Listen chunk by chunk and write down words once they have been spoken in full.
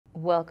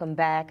Welcome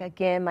back.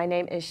 Again, my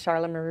name is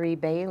Charla Marie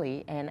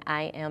Bailey, and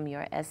I am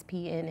your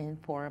SPNN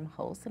Forum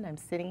host, and I'm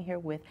sitting here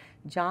with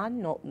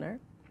John Noltner,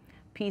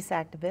 peace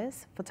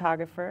activist,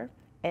 photographer,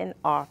 and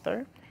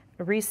author.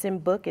 A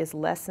recent book is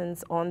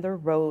Lessons on the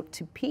Road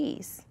to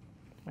Peace.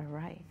 All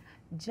right.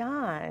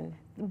 John,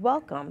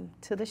 welcome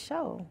to the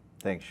show.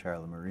 Thanks,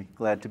 Charla Marie.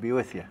 Glad to be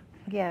with you.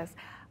 Yes.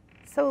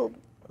 So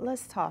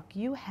let's talk.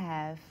 You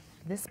have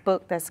this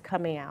book that's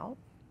coming out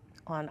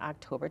on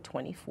October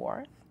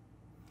 24th.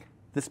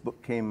 This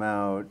book came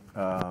out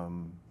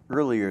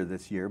earlier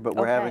this year, but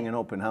we're having an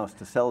open house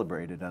to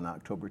celebrate it on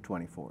October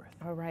 24th.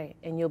 All right,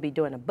 and you'll be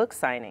doing a book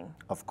signing.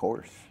 Of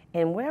course.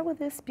 And where will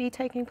this be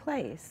taking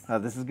place?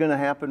 This is going to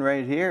happen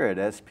right here at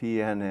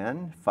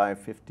SPNN,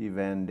 550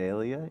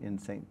 Vandalia in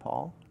St.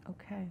 Paul.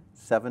 Okay.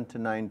 7 to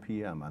 9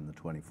 p.m. on the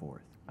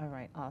 24th. All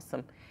right,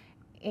 awesome.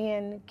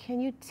 And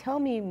can you tell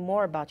me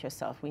more about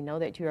yourself? We know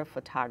that you're a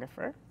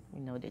photographer.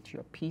 We know that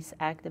you're a peace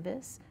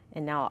activist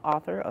and now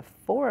author of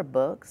 4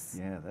 books.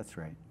 Yeah, that's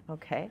right.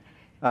 Okay.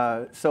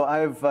 So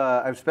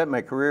I've spent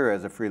my career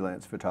as a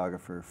freelance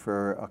photographer.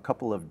 For a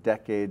couple of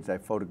decades, I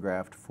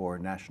photographed for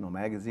national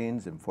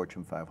magazines and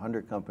Fortune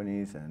 500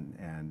 companies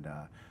and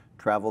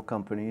travel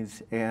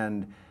companies.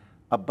 And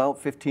about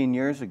 15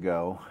 years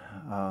ago,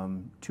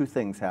 2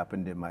 things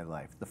happened in my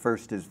life. The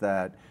first is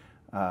that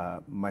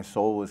my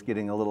soul was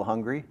getting a little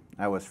hungry.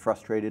 I was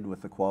frustrated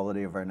with the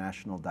quality of our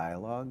national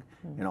dialogue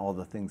and all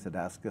the things that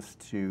ask us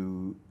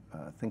to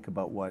think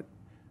about what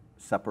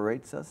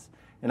separates us.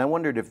 And I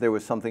wondered if there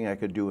was something I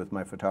could do with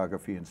my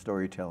photography and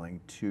storytelling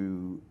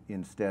to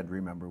instead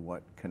remember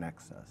what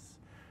connects us.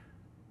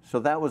 So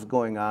that was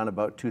going on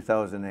about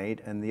 2008.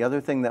 And the other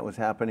thing that was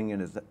happening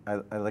is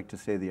I like to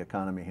say the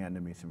economy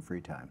handed me some free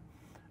time.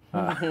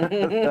 That's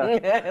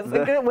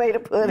a good way to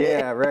put it.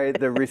 Yeah, right.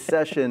 The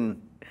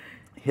recession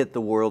hit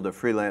the world of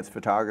freelance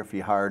photography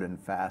hard and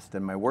fast,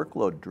 and my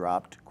workload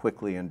dropped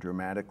quickly and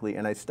dramatically.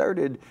 And I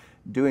started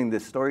doing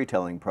this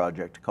storytelling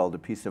project called A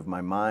Piece of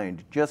My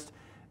Mind, just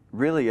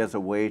really as a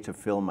way to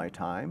fill my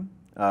time,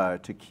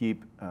 to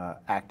keep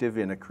active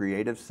in a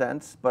creative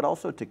sense, but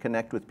also to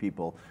connect with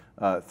people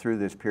through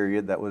this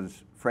period that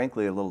was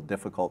frankly a little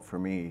difficult for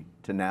me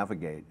to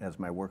navigate as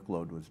my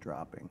workload was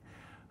dropping.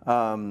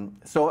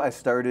 So I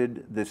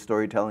started this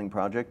storytelling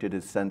project. It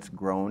has since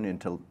grown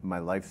into my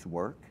life's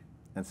work.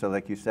 And so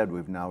like you said,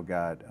 we've now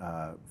got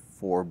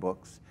 4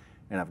 books,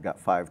 and I've got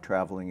 5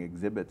 traveling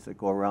exhibits that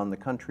go around the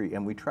country.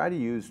 And we try to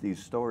use these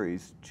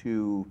stories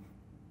to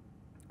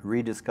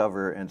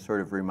rediscover and sort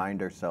of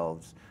remind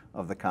ourselves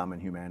of the common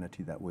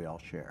humanity that we all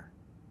share.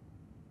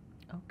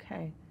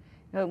 Okay.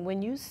 Now,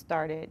 when you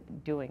started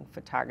doing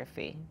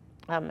photography,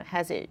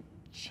 has it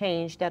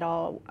changed at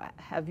all?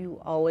 Have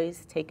you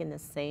always taken the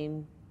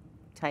same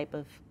type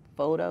of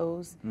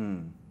photos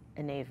and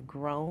they've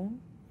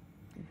grown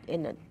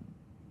in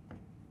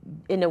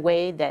a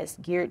way that's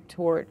geared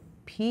toward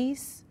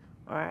peace,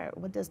 or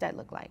what does that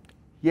look like?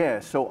 Yeah,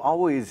 so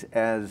always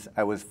as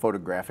I was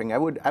photographing, I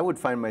would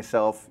find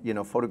myself, you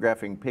know,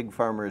 photographing pig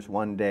farmers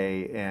one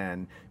day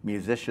and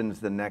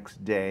musicians the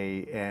next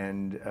day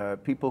and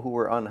people who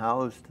were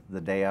unhoused the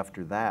day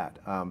after that,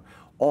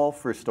 all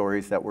for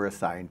stories that were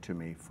assigned to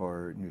me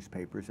for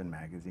newspapers and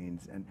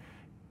magazines.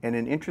 And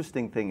an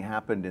interesting thing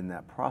happened in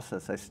that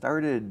process. I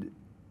started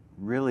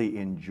really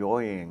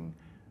enjoying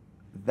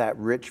that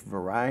rich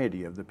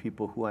variety of the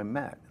people who I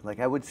met. Like,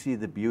 I would see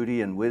the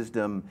beauty and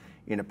wisdom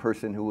in a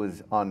person who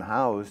was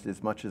unhoused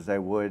as much as I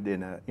would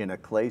in a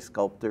clay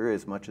sculptor,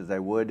 as much as I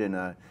would in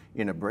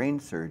a brain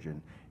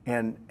surgeon.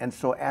 And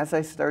so as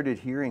I started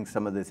hearing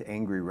some of this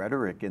angry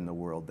rhetoric in the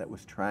world that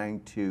was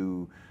trying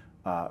to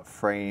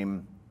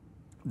frame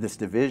this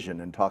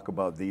division and talk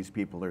about these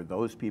people or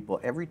those people,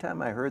 every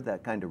time I heard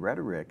that kind of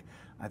rhetoric,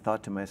 I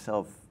thought to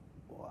myself,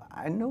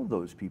 I know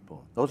those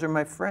people. Those are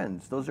my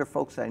friends. Those are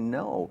folks I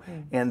know.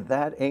 And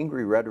that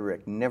angry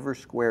rhetoric never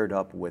squared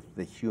up with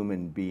the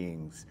human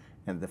beings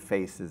and the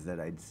faces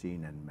that I'd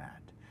seen and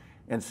met.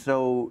 And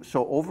so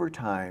over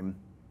time,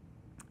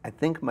 I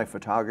think my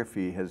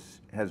photography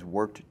has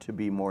worked to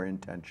be more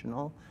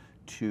intentional,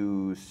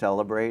 to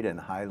celebrate and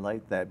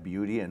highlight that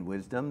beauty and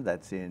wisdom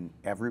that's in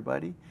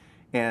everybody.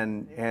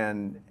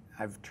 And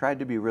I've tried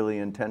to be really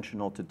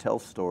intentional to tell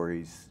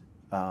stories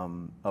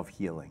of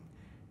healing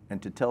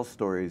and to tell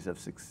stories of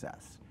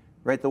success.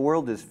 Right, the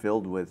world is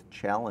filled with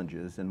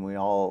challenges, and we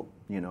all,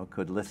 you know,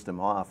 could list them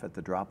off at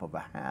the drop of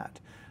a hat.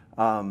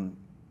 And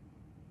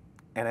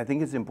I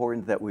think it's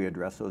important that we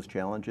address those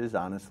challenges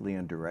honestly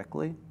and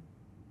directly.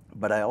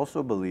 But I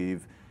also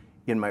believe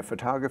in my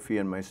photography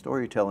and my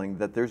storytelling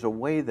that there's a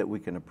way that we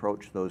can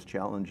approach those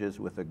challenges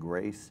with a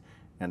grace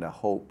and a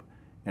hope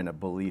and a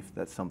belief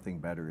that something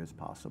better is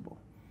possible.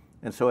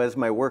 And so as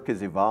my work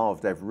has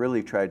evolved, I've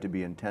really tried to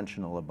be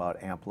intentional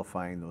about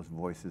amplifying those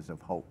voices of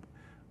hope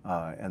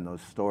and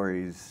those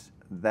stories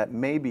that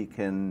maybe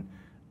can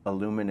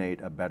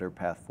illuminate a better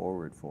path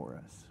forward for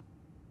us.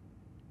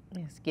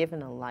 Yes,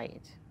 given a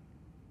light.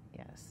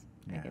 Yes,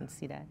 yeah. I can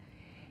see that.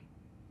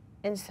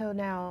 And so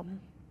now,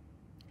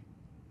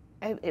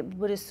 I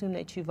would assume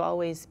that you've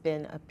always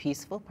been a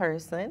peaceful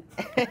person,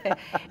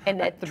 and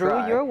that through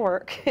Try. your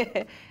work,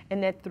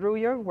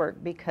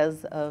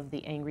 because of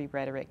the angry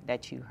rhetoric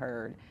that you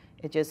heard,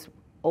 it just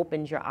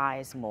opened your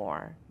eyes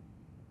more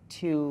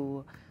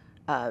to,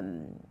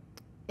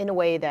 in a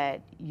way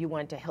that you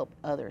want to help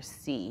others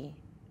see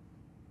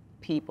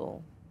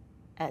people,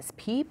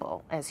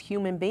 as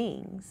human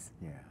beings.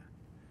 Yeah.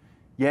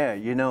 Yeah,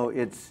 you know,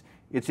 it's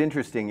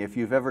interesting. If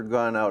you've ever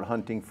gone out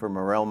hunting for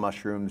morel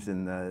mushrooms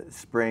in the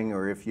spring,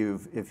 or if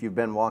you've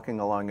been walking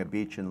along a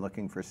beach and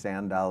looking for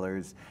sand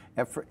dollars,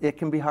 it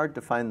can be hard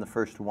to find the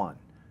first one.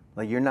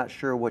 Like, you're not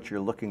sure what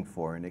you're looking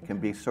for, and it can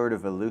be sort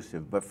of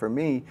elusive. But for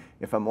me,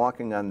 if I'm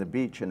walking on the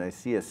beach and I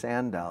see a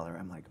sand dollar,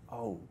 I'm like,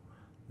 oh,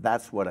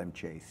 that's what I'm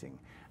chasing.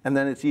 And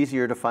then it's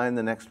easier to find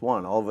the next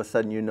one. All of a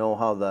sudden, you know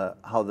how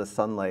the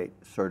sunlight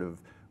sort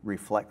of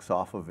reflects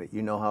off of it.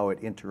 You know how it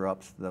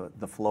interrupts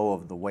the flow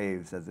of the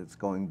waves as it's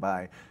going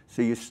by.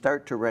 So you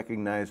start to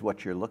recognize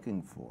what you're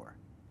looking for.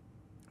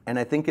 And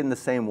I think in the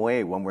same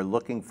way, when we're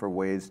looking for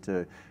ways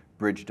to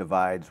bridge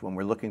divides, when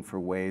we're looking for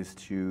ways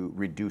to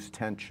reduce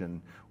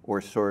tension or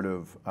sort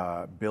of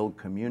build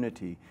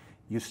community,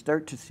 you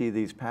start to see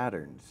these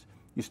patterns.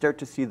 You start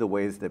to see the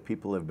ways that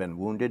people have been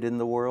wounded in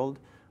the world,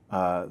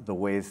 the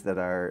ways that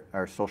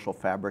our social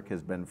fabric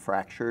has been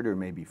fractured or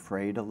maybe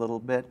frayed a little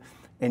bit,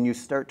 and you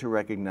start to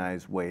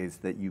recognize ways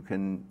that you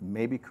can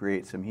maybe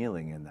create some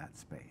healing in that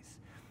space.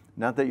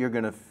 Not that you're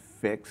going to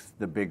fix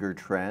the bigger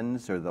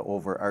trends or the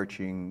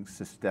overarching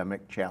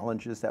systemic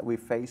challenges that we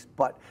face,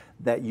 but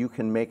that you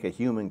can make a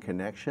human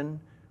connection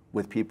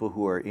with people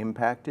who are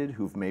impacted,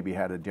 who've maybe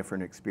had a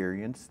different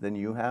experience than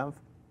you have,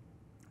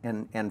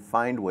 and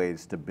find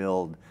ways to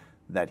build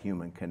that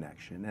human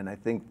connection. And I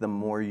think the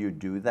more you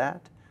do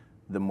that,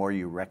 the more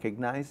you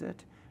recognize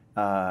it,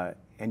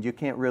 and you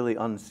can't really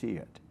unsee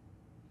it.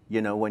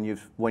 You know, when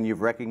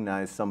you've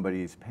recognized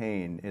somebody's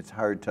pain, it's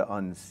hard to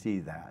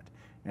unsee that.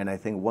 And I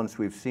think once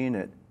we've seen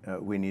it,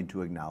 we need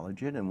to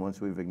acknowledge it, and once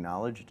we've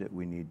acknowledged it,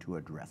 we need to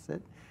address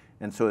it.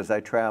 And so as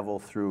I travel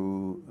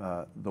through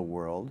the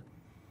world,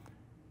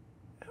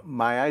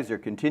 my eyes are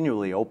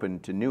continually open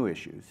to new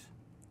issues,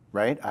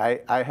 right?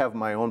 I have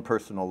my own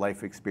personal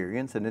life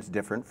experience, and it's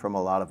different from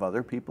a lot of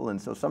other people, and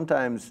so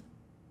sometimes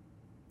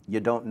you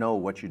don't know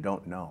what you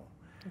don't know.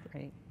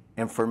 Right.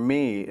 And for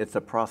me, it's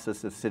a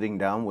process of sitting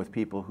down with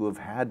people who have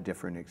had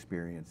different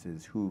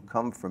experiences, who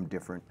come from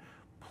different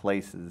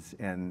places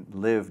and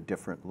live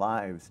different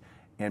lives,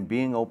 and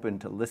being open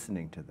to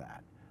listening to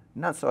that.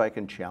 Not so I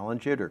can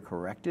challenge it or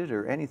correct it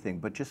or anything,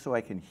 but just so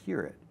I can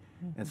hear it,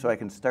 and so I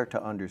can start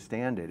to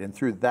understand it. And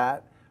through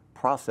that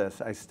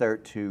process, I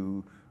start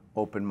to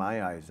open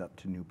my eyes up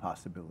to new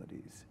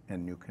possibilities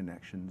and new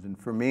connections. And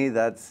for me,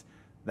 that's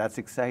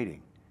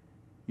exciting.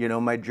 You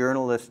know, my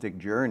journalistic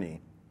journey,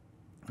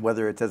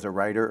 whether it's as a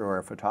writer or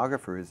a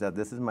photographer, is that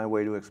this is my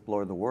way to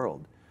explore the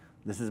world.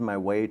 This is my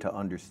way to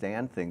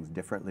understand things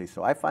differently.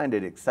 So I find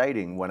it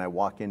exciting when I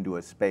walk into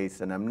a space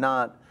and I'm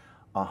not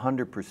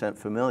 100%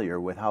 familiar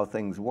with how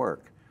things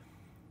work.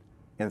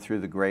 And through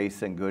the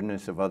grace and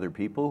goodness of other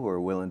people who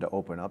are willing to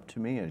open up to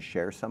me and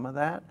share some of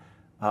that,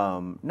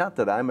 not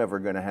that I'm ever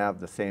going to have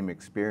the same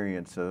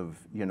experience of,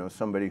 you know,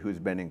 somebody who's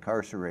been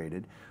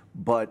incarcerated,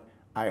 but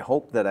I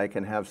hope that I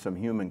can have some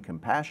human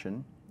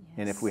compassion. Yes.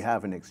 And if we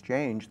have an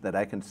exchange, that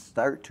I can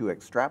start to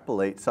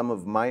extrapolate some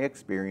of my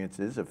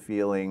experiences of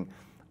feeling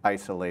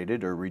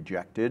isolated or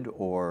rejected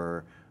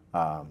or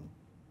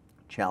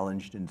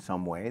challenged in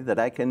some way, that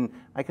I can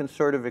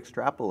sort of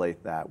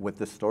extrapolate that with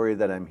the story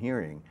that I'm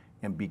hearing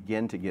and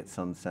begin to get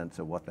some sense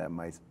of what that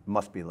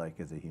must be like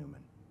as a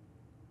human.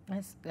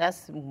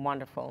 That's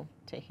wonderful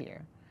to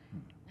hear.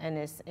 And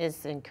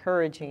it's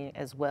encouraging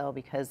as well,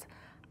 because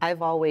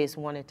I've always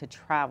wanted to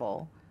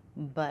travel,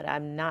 but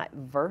I'm not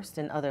versed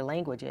in other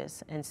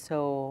languages. And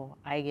so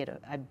I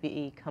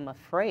become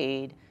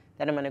afraid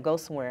that I'm going to go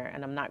somewhere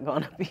and I'm not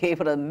going to be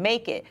able to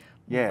make it.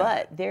 Yeah.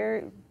 But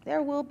there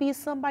will be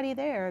somebody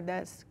there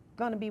that's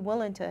going to be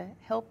willing to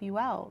help you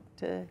out.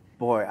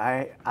 Boy,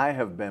 I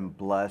have been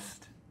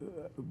blessed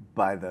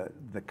by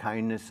the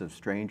kindness of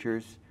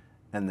strangers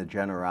and the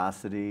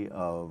generosity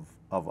of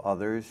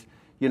others.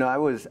 You know, I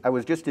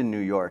was just in New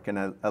York, and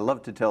I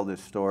love to tell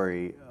this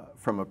story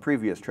from a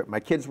previous trip. My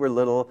kids were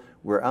little,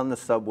 we're on the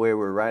subway,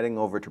 we're riding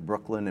over to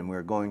Brooklyn, and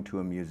we're going to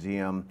a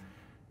museum.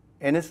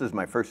 And this was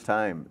my first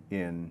time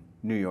in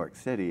New York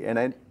City, and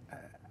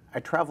I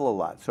travel a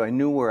lot, so I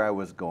knew where I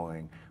was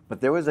going. But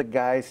there was a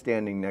guy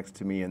standing next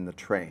to me in the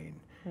train,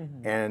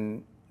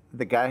 and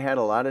the guy had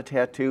a lot of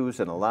tattoos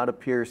and a lot of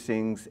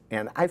piercings,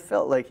 and I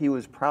felt like he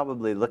was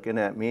probably looking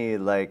at me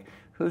like,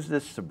 who's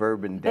this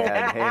suburban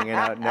dad hanging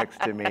out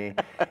next to me?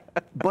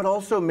 But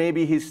also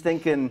maybe he's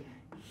thinking,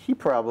 he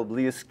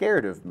probably is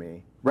scared of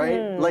me,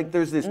 right? Like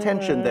there's this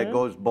tension that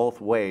goes both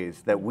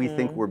ways, that we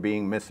think we're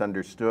being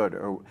misunderstood.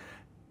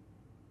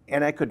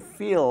 And I could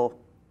feel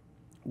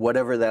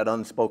whatever that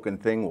unspoken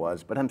thing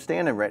was, but I'm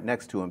standing right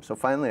next to him. So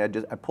finally I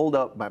pulled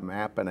out my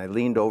map and I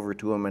leaned over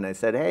to him and I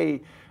said,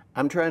 hey,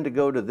 I'm trying to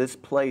go to this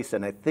place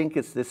and I think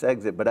it's this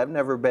exit, but I've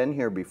never been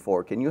here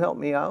before. Can you help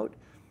me out?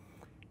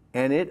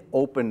 And it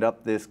opened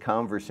up this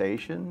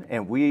conversation,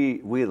 and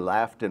we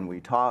laughed and we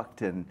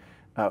talked, and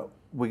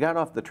we got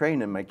off the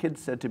train, and my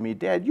kids said to me,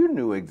 Dad, you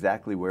knew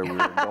exactly where we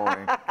were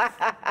going.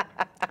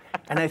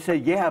 And I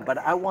said, yeah, but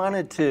I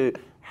wanted to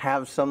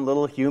have some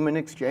little human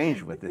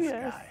exchange with this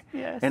guy.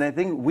 Yes. And I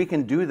think we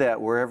can do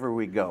that wherever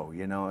we go.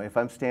 You know, if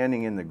I'm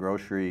standing in the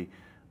grocery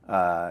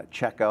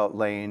checkout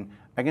lane,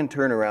 I can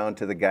turn around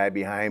to the guy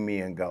behind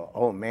me and go,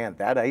 oh man,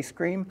 that ice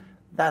cream,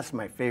 that's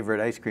my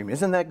favorite ice cream.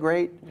 Isn't that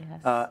great?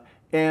 Yes.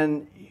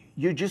 And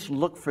you just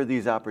look for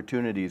these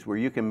opportunities where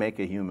you can make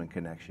a human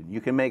connection.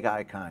 You can make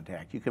eye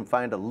contact. You can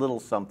find a little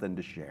something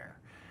to share.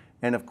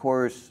 And of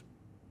course,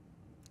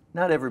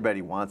 not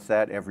everybody wants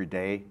that every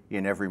day,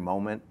 in every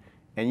moment.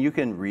 And you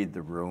can read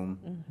the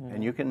room,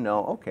 and you can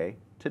know, okay,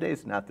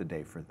 today's not the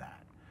day for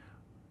that.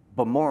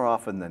 But more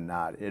often than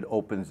not, it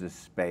opens this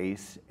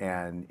space,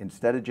 and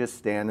instead of just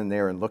standing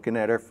there and looking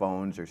at our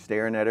phones or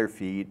staring at our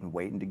feet and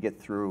waiting to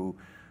get through,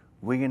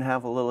 we can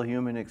have a little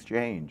human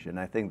exchange. And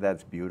I think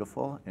that's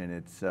beautiful, and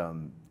it's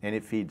and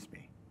it feeds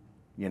me.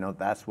 You know,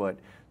 that's what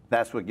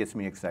gets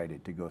me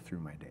excited to go through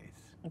my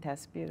days.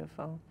 That's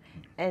beautiful.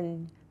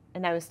 And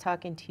I was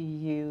talking to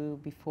you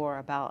before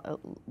about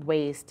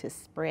ways to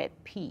spread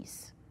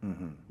peace.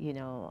 You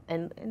know,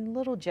 and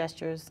little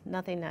gestures,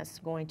 nothing that's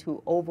going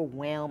to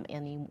overwhelm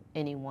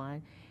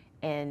anyone.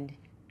 And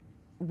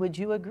would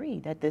you agree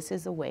that this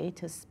is a way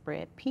to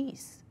spread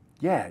peace?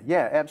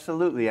 Yeah,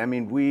 absolutely. I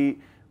mean,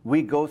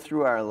 we go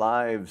through our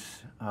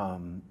lives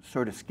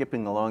sort of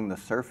skipping along the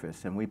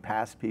surface, and we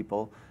pass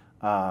people,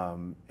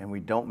 and we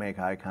don't make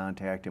eye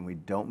contact, and we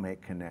don't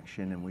make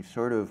connection, and we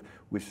sort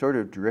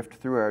of drift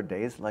through our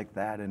days like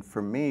that. And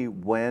for me,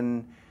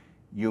 when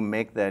you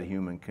make that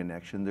human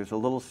connection, there's a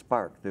little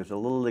spark, there's a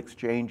little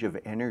exchange of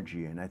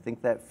energy, and I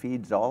think that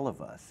feeds all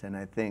of us. And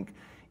I think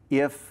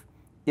if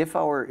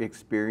our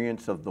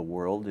experience of the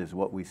world is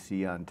what we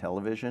see on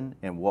television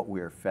and what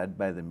we are fed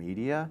by the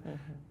media,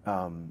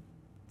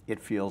 it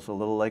feels a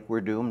little like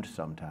we're doomed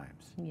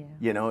sometimes. Yeah.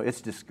 You know,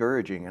 it's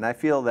discouraging, and I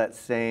feel that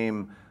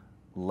same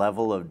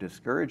level of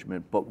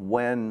discouragement, but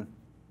when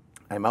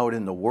I'm out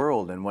in the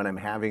world and when I'm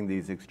having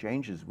these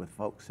exchanges with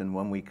folks and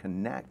when we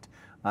connect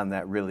on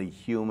that really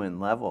human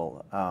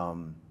level,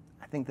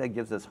 I think that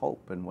gives us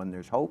hope. And when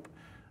there's hope,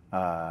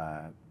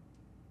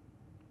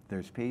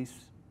 there's peace.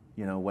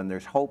 You know, when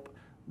there's hope,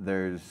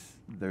 there's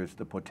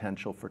the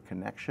potential for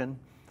connection.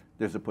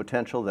 There's a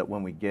potential that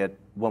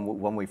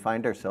when we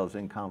find ourselves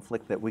in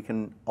conflict, that we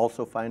can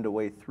also find a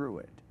way through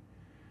it.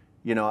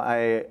 You know,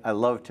 I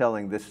love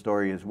telling this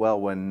story as well.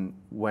 When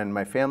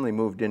my family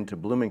moved into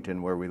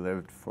Bloomington, where we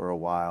lived for a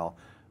while,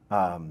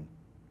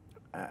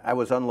 I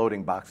was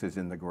unloading boxes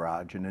in the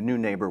garage, and a new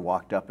neighbor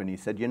walked up and he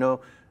said, you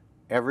know,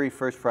 every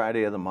first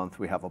Friday of the month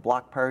we have a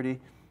block party,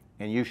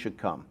 and you should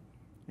come.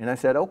 And I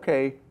said,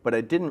 okay, but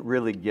I didn't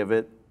really give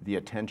it the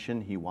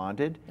attention he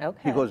wanted. Okay.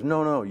 He goes,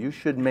 no, you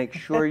should make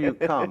sure you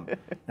come.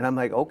 And I'm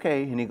like,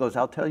 okay. And he goes,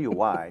 I'll tell you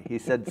why. He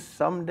said,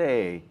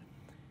 someday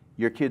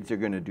your kids are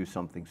going to do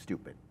something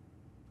stupid.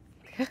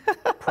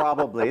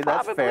 Probably,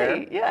 that's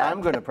fair. Yeah.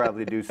 I'm going to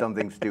probably do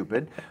something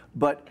stupid.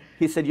 But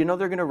he said, you know,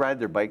 they're going to ride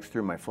their bikes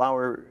through my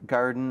flower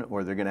garden,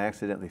 or they're going to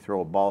accidentally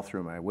throw a ball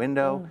through my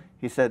window.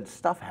 He said,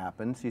 stuff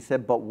happens. He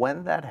said, but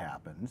when that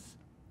happens,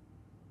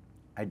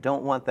 I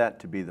don't want that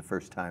to be the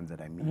first time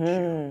that I meet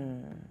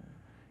you.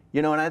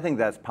 You know, and I think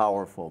that's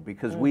powerful,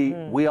 because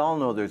we all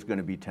know there's going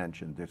to be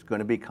tension, there's going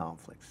to be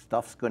conflict,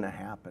 stuff's going to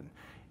happen.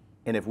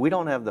 And if we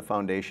don't have the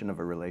foundation of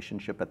a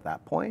relationship at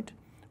that point,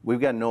 we've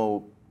got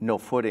no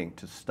footing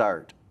to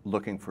start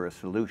looking for a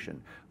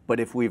solution. But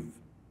if we've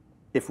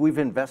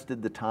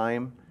invested the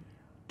time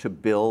to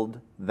build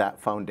that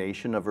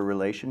foundation of a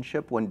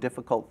relationship, when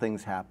difficult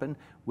things happen,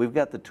 we've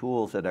got the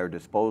tools at our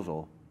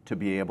disposal to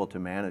be able to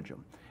manage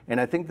them.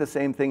 And I think the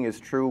same thing is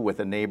true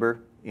with a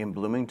neighbor in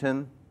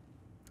Bloomington,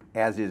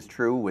 as is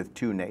true with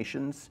two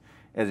nations,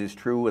 as is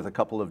true with a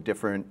couple of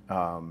different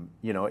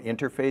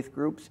interfaith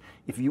groups.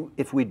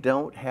 If we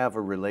don't have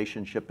a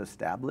relationship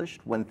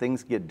established, when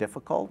things get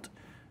difficult,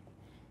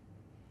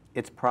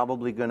 it's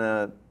probably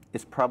gonna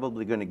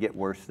get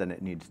worse than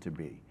it needs to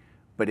be.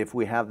 But if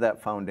we have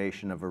that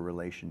foundation of a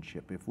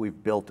relationship, if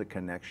we've built a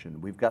connection,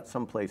 we've got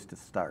some place to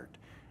start,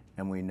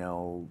 and we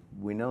know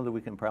that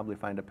we can probably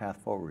find a path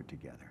forward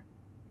together.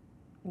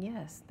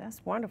 Yes,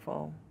 that's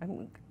wonderful.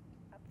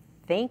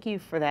 Thank you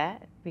for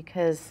that,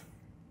 because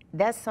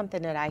that's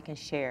something that I can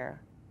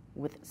share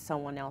with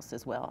someone else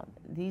as well.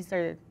 These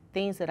are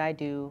things that I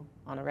do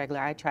on a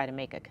regular. I try to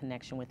make a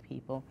connection with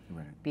people,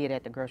 be it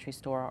at the grocery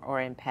store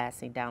or in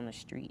passing down the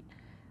street.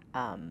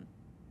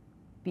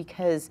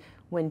 Because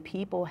when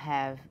people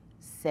have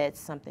said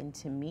something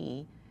to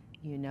me,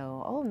 you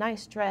know, oh,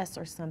 nice dress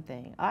or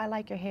something, oh, I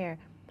like your hair,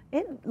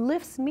 it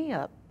lifts me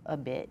up a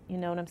bit, you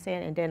know what I'm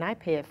saying? And then I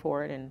pay it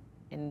forward, and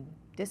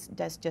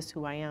that's just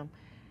who I am.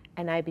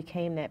 And I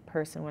became that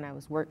person when I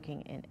was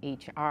working in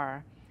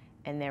HR,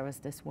 and there was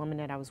this woman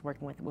that I was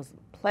working with, was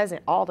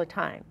pleasant all the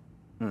time,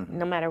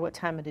 no matter what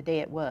time of the day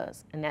it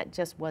was. And that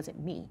just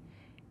wasn't me.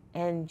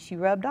 And she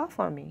rubbed off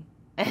on me.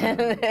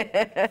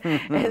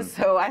 And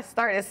so I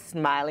started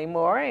smiling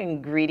more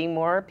and greeting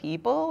more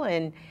people.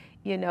 And,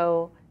 you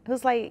know, it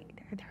was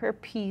like her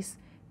peace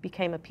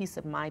became a piece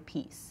of my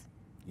peace.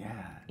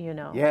 Yeah. You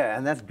know? Yeah,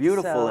 and that's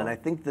beautiful. So, and I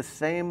think the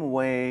same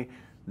way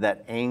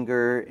that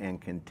anger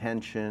and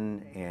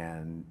contention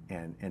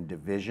and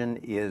division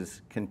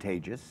is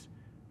contagious,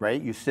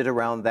 right? You sit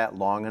around that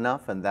long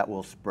enough and that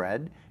will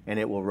spread and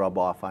it will rub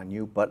off on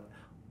you, but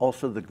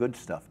also the good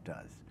stuff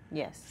does.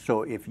 yes.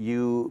 So if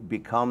you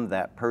become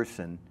that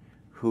person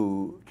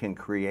who can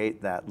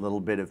create that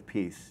little bit of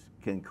peace,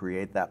 can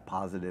create that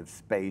positive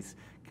space,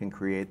 can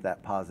create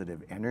that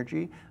positive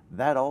energy,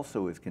 that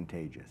also is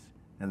contagious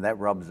and that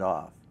rubs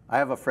off. I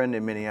have a friend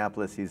in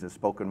Minneapolis, he's a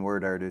spoken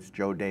word artist,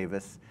 Joe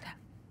Davis.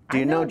 Do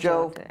you know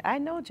Joe? I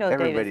know Joe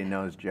Everybody Davis.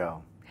 knows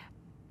Joe.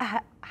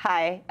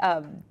 Hi,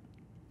 I'm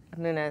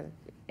going to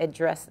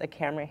address the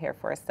camera here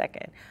for a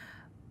second.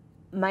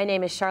 My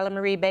name is Charla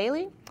Marie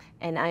Bailey,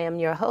 and I am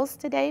your host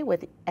today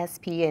with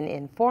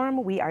SPNN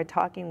Forum. We are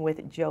talking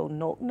with Joe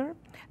Noltner.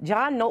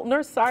 John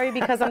Noltner, sorry,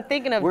 because I'm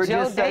thinking of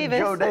Joe Davis.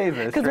 Joe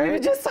Davis, because right? we were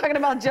just talking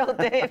about Joe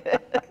Davis.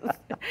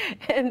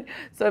 And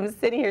so I'm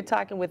sitting here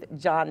talking with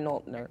John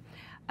Noltner,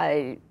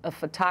 a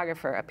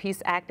photographer, a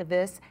peace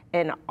activist,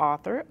 and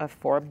author of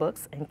 4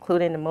 books,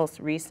 including the most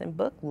recent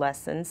book,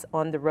 Lessons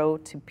on the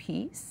Road to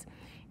Peace.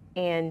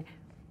 And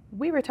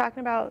we were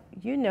talking about,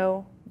 you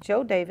know,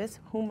 Joe Davis,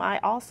 whom I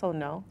also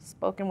know,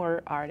 spoken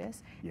word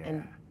artist. Yeah.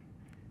 And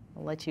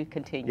I'll let you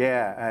continue.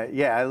 Yeah,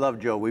 yeah, I love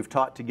Joe. We've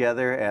taught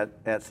together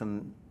at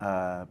some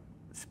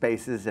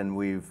spaces, and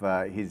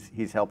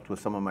he's helped with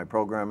some of my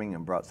programming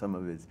and brought some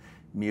of his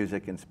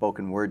music and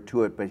spoken word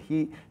to it. But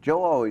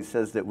Joe always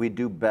says that we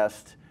do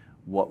best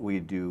what we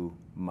do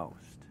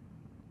most,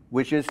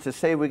 which is to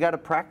say we got to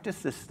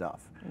practice this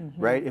stuff,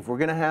 right? If we're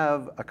going to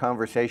have a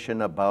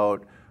conversation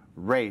about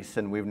race,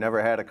 and we've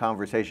never had a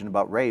conversation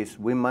about race,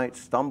 we might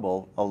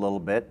stumble a little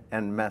bit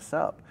and mess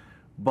up.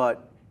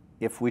 But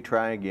if we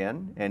try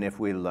again, and if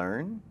we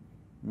learn,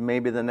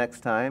 maybe the next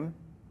time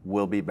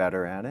we'll be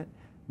better at it.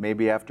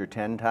 Maybe after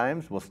 10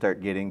 times, we'll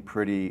start getting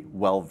pretty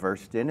well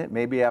versed in it.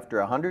 Maybe after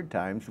 100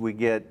 times, we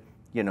get,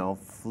 you know,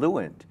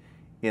 fluent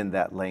in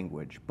that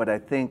language. But I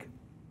think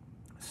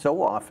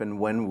so often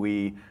when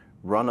we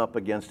run up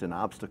against an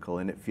obstacle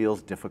and it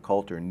feels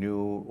difficult or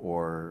new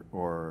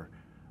or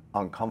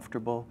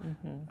uncomfortable,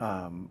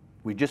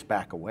 we just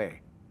back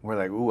away. We're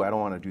like, ooh, I don't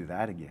want to do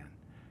that again.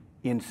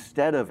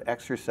 Instead of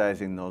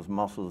exercising those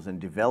muscles and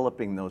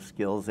developing those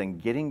skills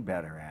and getting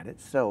better at it.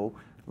 So,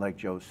 like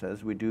Joe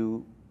says, we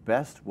do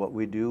best what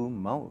we do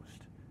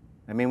most.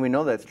 I mean, we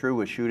know that's true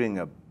with shooting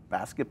a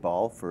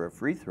basketball for a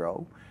free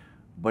throw,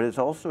 but it's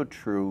also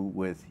true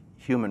with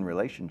human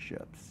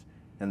relationships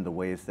and the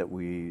ways that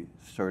we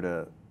sort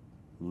of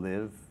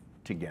live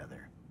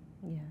together.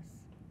 Yes.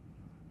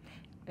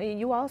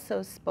 You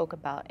also spoke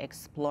about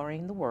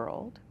exploring the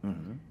world.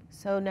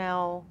 So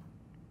now,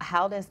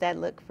 how does that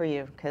look for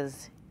you?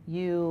 Because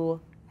you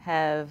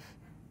have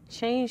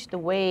changed the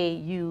way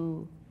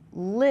you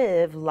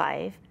live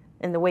life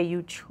and the way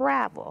you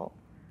travel.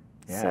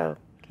 Yeah. So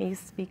can you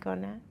speak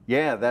on that?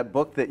 Yeah, that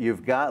book that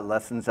you've got,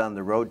 Lessons on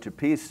the Road to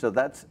Peace, so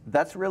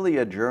that's really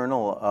a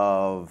journal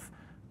of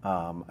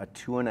a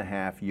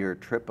 2.5-year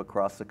trip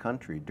across the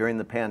country. During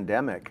the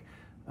pandemic,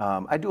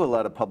 I do a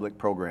lot of public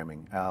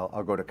programming.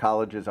 I'll go to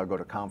colleges, I'll go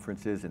to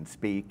conferences and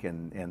speak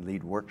and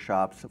lead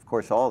workshops. Of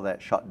course, all of that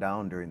shut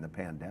down during the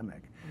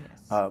pandemic.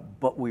 Yes.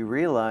 But we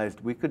realized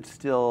we could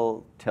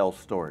still tell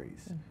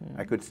stories.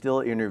 I could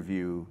still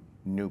interview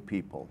new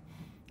people.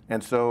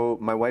 And so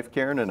my wife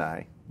Karen and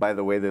I, by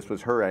the way, this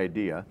was her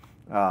idea.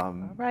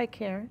 All right,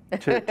 Karen.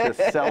 to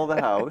sell the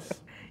house.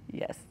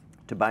 Yes.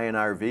 To buy an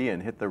RV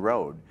and hit the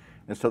road.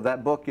 And so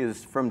that book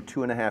is from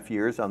 2.5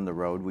 years on the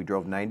road. We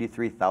drove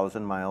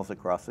 93,000 miles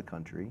across the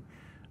country,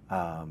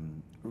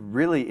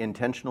 really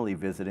intentionally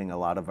visiting a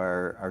lot of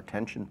our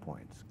tension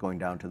points, going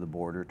down to the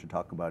border to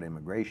talk about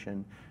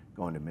immigration,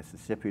 going to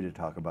Mississippi to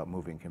talk about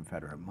moving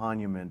Confederate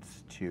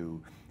monuments,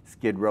 to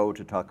Skid Row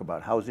to talk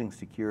about housing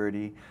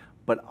security,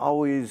 but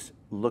always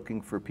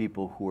looking for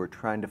people who are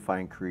trying to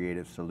find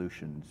creative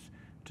solutions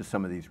to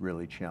some of these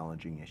really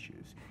challenging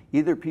issues.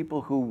 Either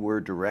people who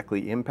were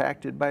directly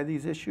impacted by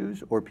these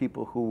issues or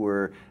people who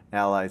were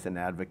allies and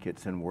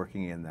advocates and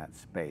working in that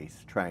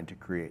space, trying to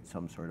create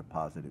some sort of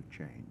positive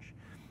change.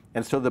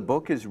 And so the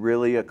book is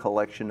really a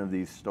collection of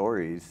these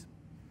stories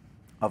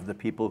of the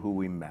people who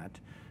we met,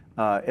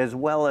 as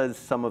well as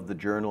some of the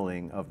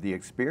journaling of the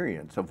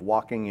experience of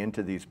walking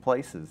into these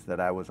places that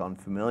I was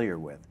unfamiliar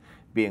with,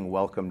 being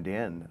welcomed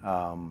in,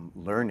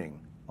 learning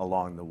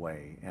along the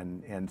way,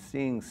 and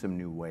seeing some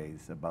new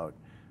ways about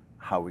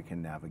how we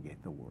can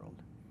navigate the world.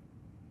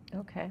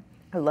 Okay.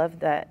 I love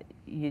that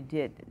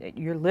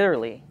you're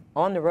literally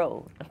on the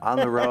road. On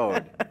the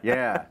road,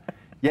 yeah.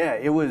 Yeah,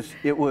 it was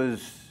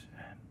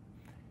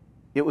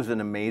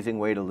an amazing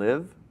way to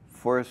live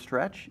for a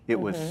stretch. It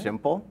was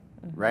simple,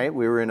 right?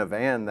 We were in a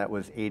van that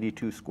was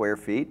 82 square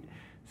feet.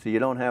 So you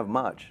don't have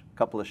much, a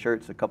couple of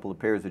shirts, a couple of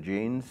pairs of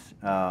jeans,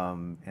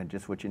 and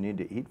just what you need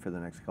to eat for the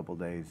next couple of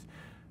days.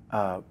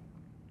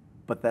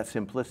 But that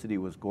simplicity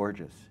was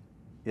gorgeous.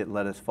 It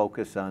let us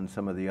focus on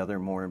some of the other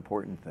more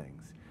important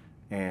things.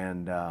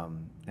 And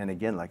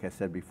again, like I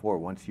said before,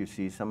 once you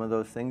see some of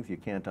those things, you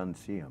can't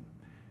unsee them.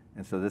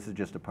 And so this is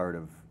just a part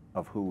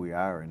of who we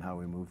are and how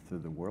we move through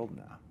the world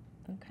now.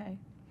 Okay.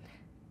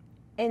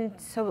 And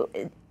so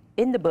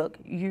in the book,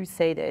 you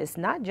say that it's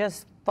not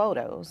just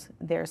photos.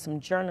 There's some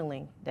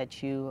journaling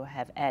that you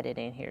have added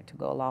in here to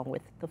go along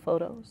with the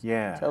photos.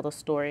 Yeah. Tell the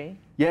story.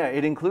 Yeah,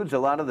 it includes a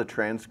lot of the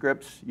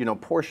transcripts, you know,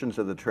 portions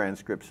of the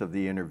transcripts of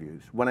the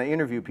interviews. When I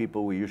interview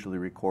people, we usually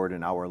record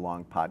an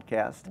hour-long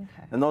podcast,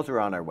 Okay. and those are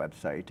on our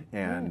website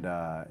and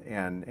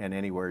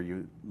anywhere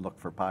you look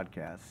for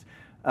podcasts.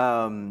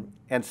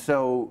 And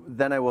so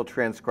then I will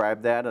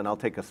transcribe that, and I'll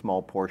take a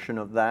small portion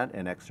of that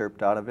and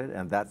excerpt out of it,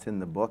 and that's in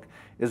the book,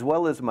 as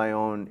well as my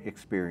own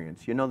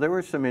experience. You know, there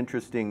were some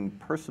interesting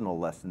personal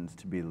lessons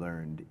to be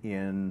learned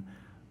in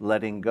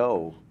letting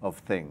go of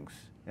things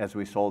as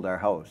we sold our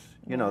house.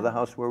 You know, the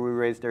house where we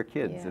raised our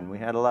kids, and we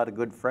had a lot of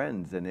good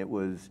friends, and it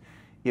was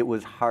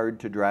hard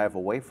to drive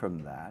away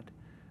from that.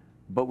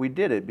 But we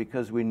did it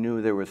because we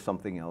knew there was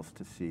something else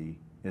to see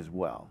as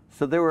well.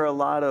 So there were a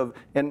lot of,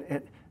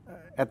 and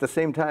at the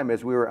same time,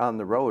 as we were on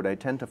the road, I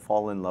tend to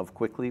fall in love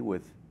quickly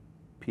with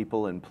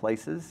people and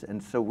places.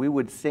 And so we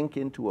would sink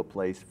into a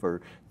place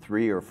for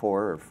 3 or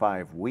 4 or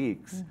 5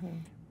 weeks,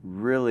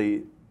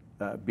 really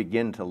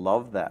begin to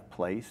love that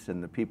place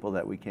and the people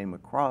that we came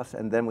across,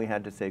 and then we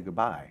had to say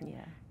goodbye.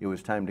 Yeah. It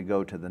was time to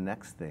go to the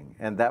next thing.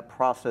 And that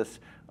process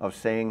of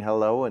saying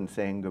hello and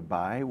saying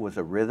goodbye was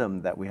a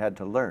rhythm that we had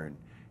to learn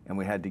and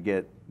we had to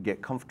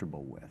get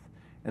comfortable with.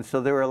 And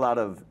so there were a lot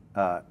of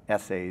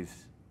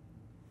essays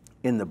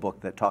in the book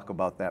that talk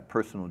about that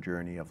personal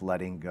journey of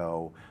letting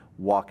go,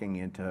 walking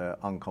into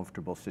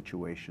uncomfortable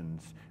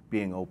situations,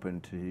 being open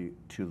to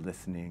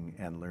listening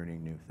and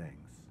learning new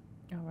things.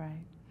 All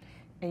right.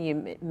 And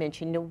you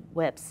mentioned the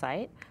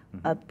website,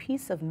 A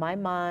Piece of My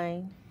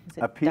Mind. Is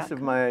it A piece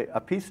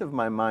of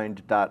my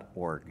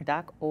mind.org.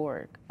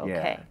 .org.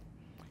 Okay. Yeah.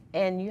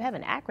 And you have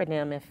an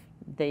acronym if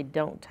they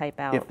don't type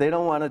out. If they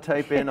don't want to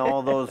type in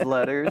all those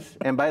letters,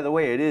 and by the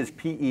way, it is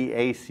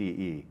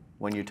PEACE.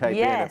 When you type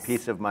in a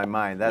piece of my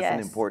mind, that's an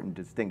important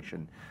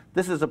distinction.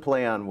 This is a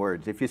play on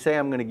words. If you say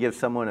I'm going to give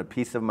someone a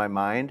piece of my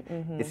mind,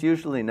 it's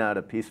usually not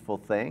a peaceful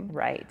thing.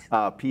 Right.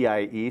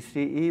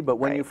 PIECE, but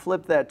when you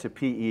flip that to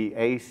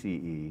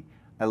PEACE,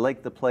 I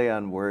like the play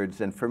on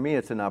words, and for me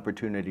it's an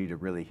opportunity to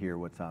really hear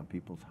what's on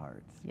people's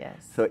hearts.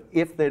 Yes. So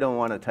if they don't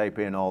want to type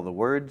in all the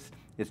words,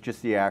 it's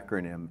just the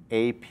acronym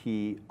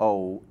APOMM.net.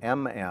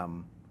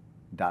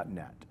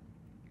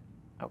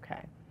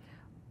 Okay.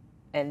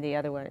 And the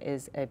other one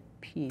is a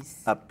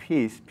piece. A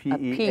piece,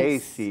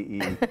 PEACE,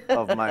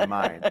 of my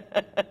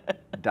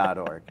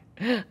mind.org.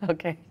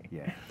 Okay.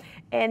 Yeah.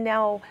 And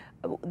now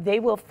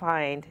they will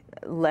find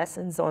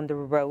Lessons on the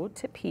Road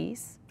to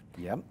Peace.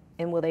 Yep.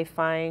 And will they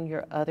find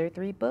your other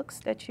 3 books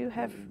that you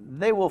have?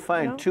 They will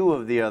find 2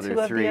 of the other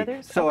 3. Of the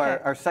others? So okay.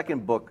 our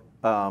second book,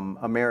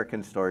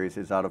 American Stories,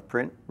 is out of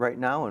print right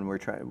now, and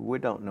we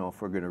don't know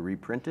if we're going to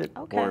reprint it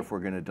or if we're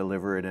going to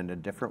deliver it in a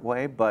different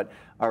way. But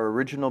our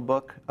original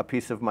book, A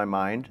Piece of My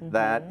Mind,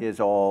 that is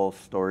all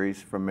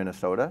stories from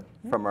Minnesota,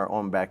 from our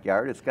own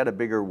backyard. It's got a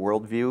bigger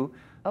worldview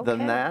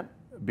than that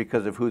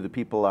because of who the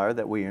people are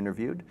that we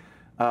interviewed.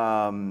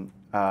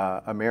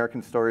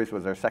 American Stories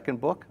was our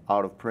second book,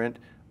 out of print.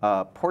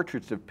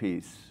 Portraits of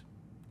Peace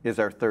is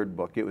our third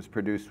book. It was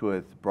produced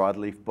with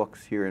Broadleaf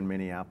Books here in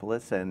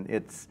Minneapolis, and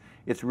it's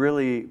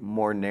really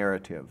more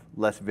narrative,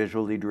 less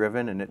visually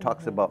driven, and it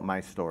talks about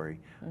my story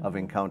of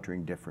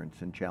encountering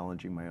difference and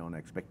challenging my own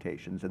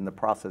expectations and the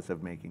process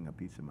of making a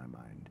piece of my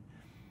mind.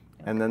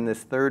 And then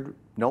this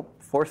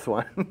fourth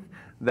one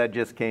that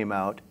just came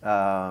out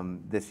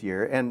this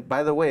year, and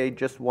by the way,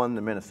 just won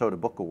the Minnesota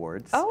Book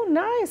Awards. Oh,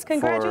 nice!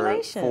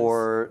 Congratulations.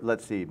 For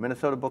let's see,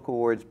 Minnesota Book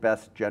Awards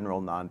Best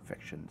General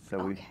Nonfiction.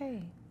 So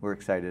we're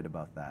excited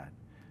about that.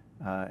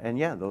 And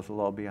yeah, those will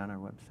all be on our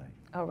website.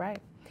 All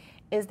right.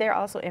 Is there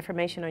also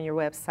information on your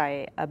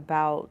website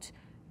about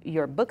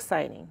your book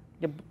signing,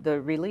 the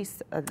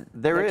release?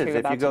 There is.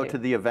 If you go to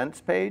the events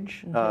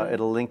page,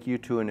 it'll link you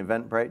to an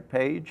Eventbrite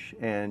page,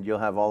 and you'll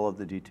have all of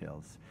the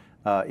details.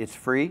 It's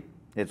free.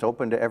 It's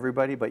open to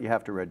everybody, but you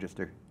have to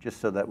register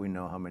just so that we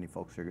know how many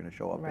folks are going to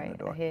show up in the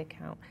door. Right, a head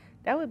count.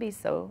 That would be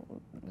so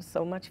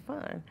much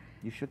fun.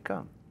 You should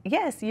come.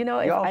 Yes, you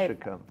know, Y'all should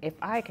come. If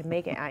I can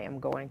make it, I am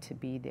going to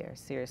be there.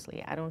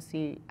 Seriously, I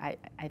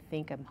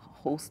think I'm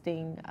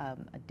hosting a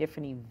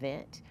different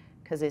event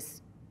because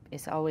it's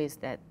always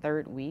that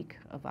 3rd week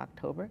of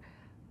October.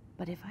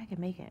 But if I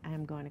can make it, I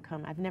am going to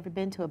come. I've never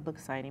been to a book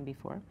signing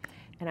before,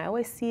 and I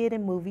always see it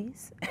in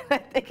movies. I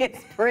think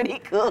it's pretty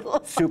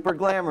cool. Super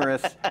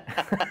glamorous.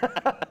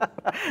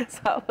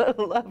 So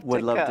I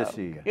would love to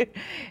see you.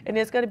 And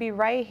it's going to be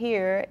right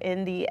here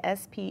in the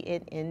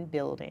SPNN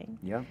building.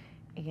 Yeah.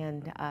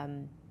 And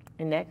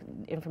that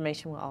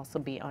information will also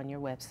be on your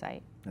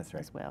website. That's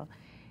right. As well.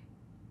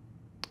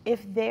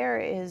 If there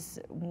is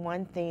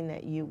one thing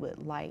that you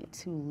would like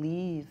to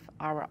leave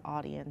our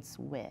audience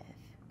with,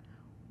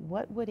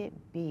 what would it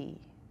be?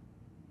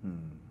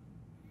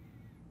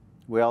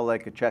 We all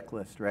like a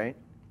checklist, right?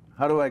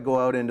 How do I go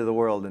out into the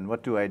world and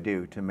what do I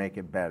do to make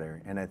it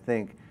better? And I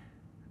think,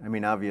 I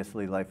mean,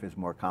 obviously life is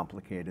more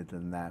complicated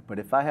than that, but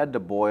if I had to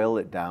boil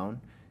it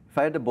down, if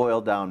I had to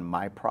boil down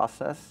my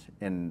process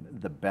and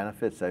the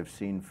benefits I've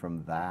seen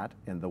from that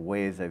and the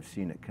ways I've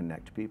seen it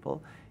connect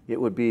people, it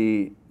would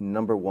be,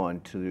 number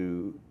one,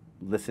 to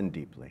listen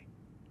deeply,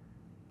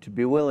 to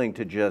be willing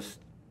to just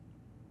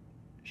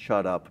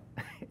shut up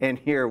and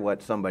hear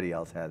what somebody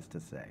else has to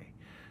say,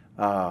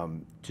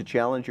 to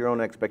challenge your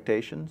own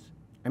expectations.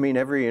 I mean,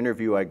 every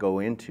interview I go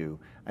into,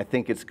 I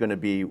think it's going to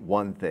be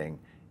one thing,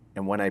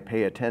 and when I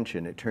pay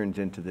attention, it turns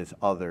into this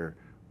other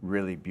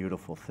really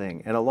beautiful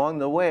thing. And along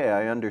the way,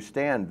 I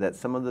understand that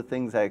some of the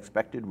things I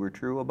expected were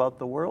true about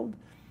the world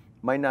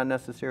might not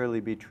necessarily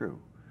be true.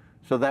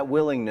 So that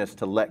willingness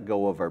to let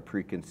go of our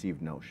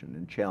preconceived notion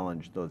and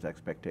challenge those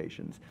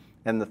expectations.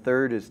 And the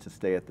third is to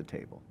stay at the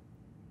table.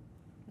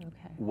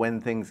 Okay.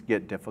 When things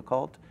get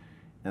difficult,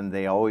 and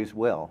they always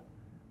will,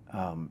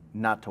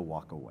 not to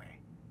walk away.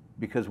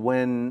 Because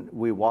when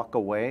we walk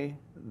away,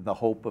 the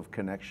hope of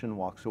connection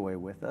walks away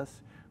with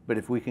us. But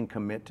if we can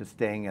commit to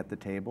staying at the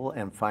table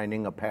and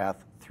finding a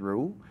path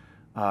through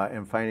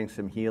and finding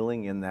some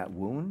healing in that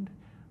wound,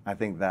 I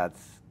think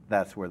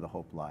that's where the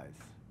hope lies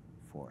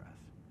for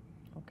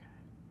us. Okay.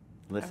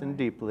 Listen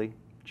deeply,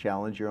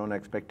 challenge your own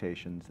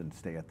expectations, and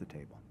stay at the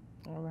table.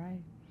 All right.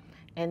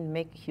 And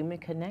make human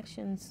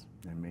connections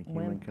And make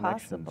when human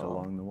connections possible.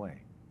 along the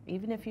way.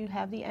 Even if you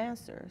have the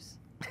answers.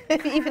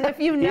 Even if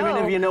you know.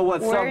 Even if you know what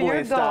where subway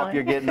you're stop going.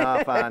 you're getting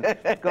off on,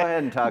 go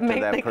ahead and talk to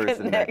Make that the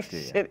person next to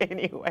you. connection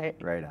anyway.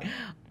 Right on.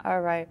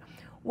 All right.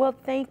 Well,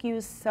 thank you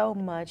so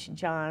much,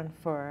 John,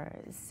 for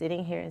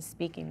sitting here and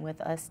speaking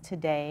with us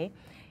today.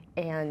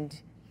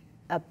 And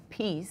a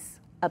piece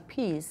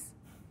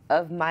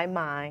of my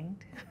mind.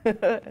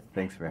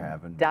 Thanks for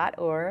having me.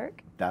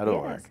 .org.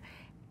 .org.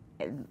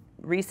 Yes.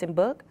 Recent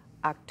book,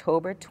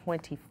 October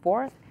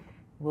 24th.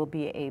 Will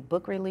be a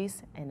book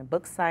release and a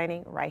book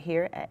signing right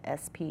here at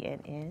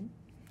SPNN.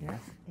 Yes.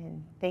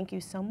 And thank you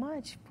so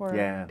much for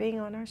being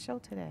on our show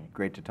today.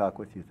 Great to talk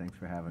with you. Thanks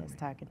for having me. Nice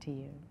talking to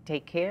you.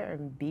 Take care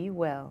and be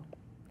well.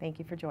 Thank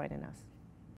you for joining us.